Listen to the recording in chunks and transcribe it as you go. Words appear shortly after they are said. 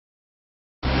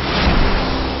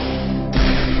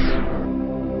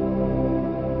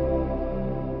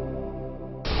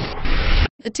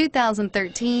The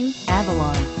 2013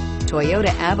 Avalon. Toyota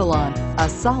Avalon, a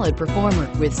solid performer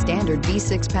with standard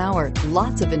V6 power,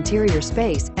 lots of interior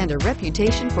space, and a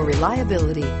reputation for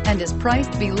reliability, and is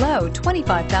priced below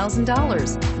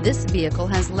 $25,000. This vehicle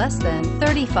has less than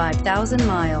 35,000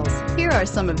 miles. Here are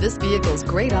some of this vehicle's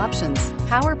great options: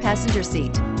 power passenger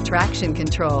seat, traction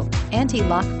control,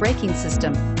 anti-lock braking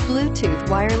system, Bluetooth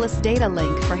wireless data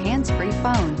link for hands-free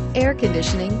phone, air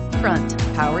conditioning, front,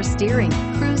 power steering,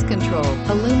 cruise control,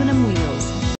 aluminum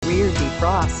wheels, rear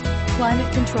defrost,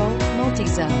 climate control,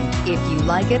 multi-zone. If you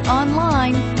like it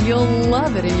online, you'll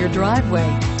love it in your driveway.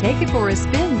 Take it for a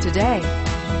spin today.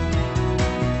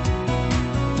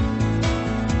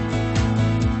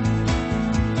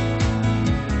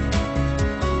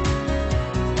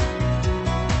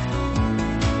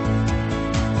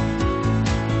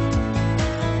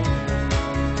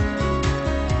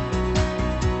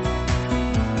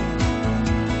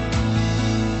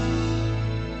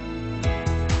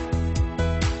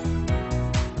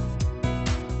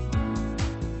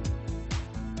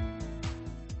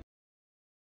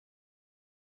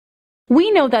 We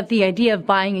know that the idea of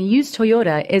buying a used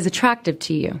Toyota is attractive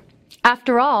to you.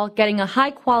 After all, getting a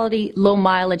high-quality,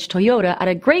 low-mileage Toyota at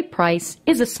a great price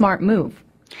is a smart move.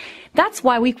 That's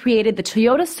why we created the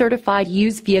Toyota Certified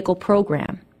Used Vehicle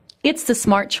Program. It's the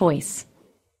smart choice.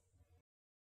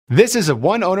 This is a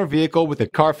one-owner vehicle with a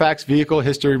Carfax Vehicle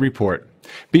History Report.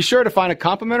 Be sure to find a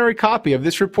complimentary copy of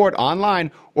this report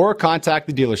online or contact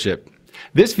the dealership.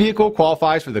 This vehicle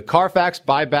qualifies for the Carfax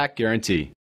Buyback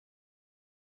Guarantee.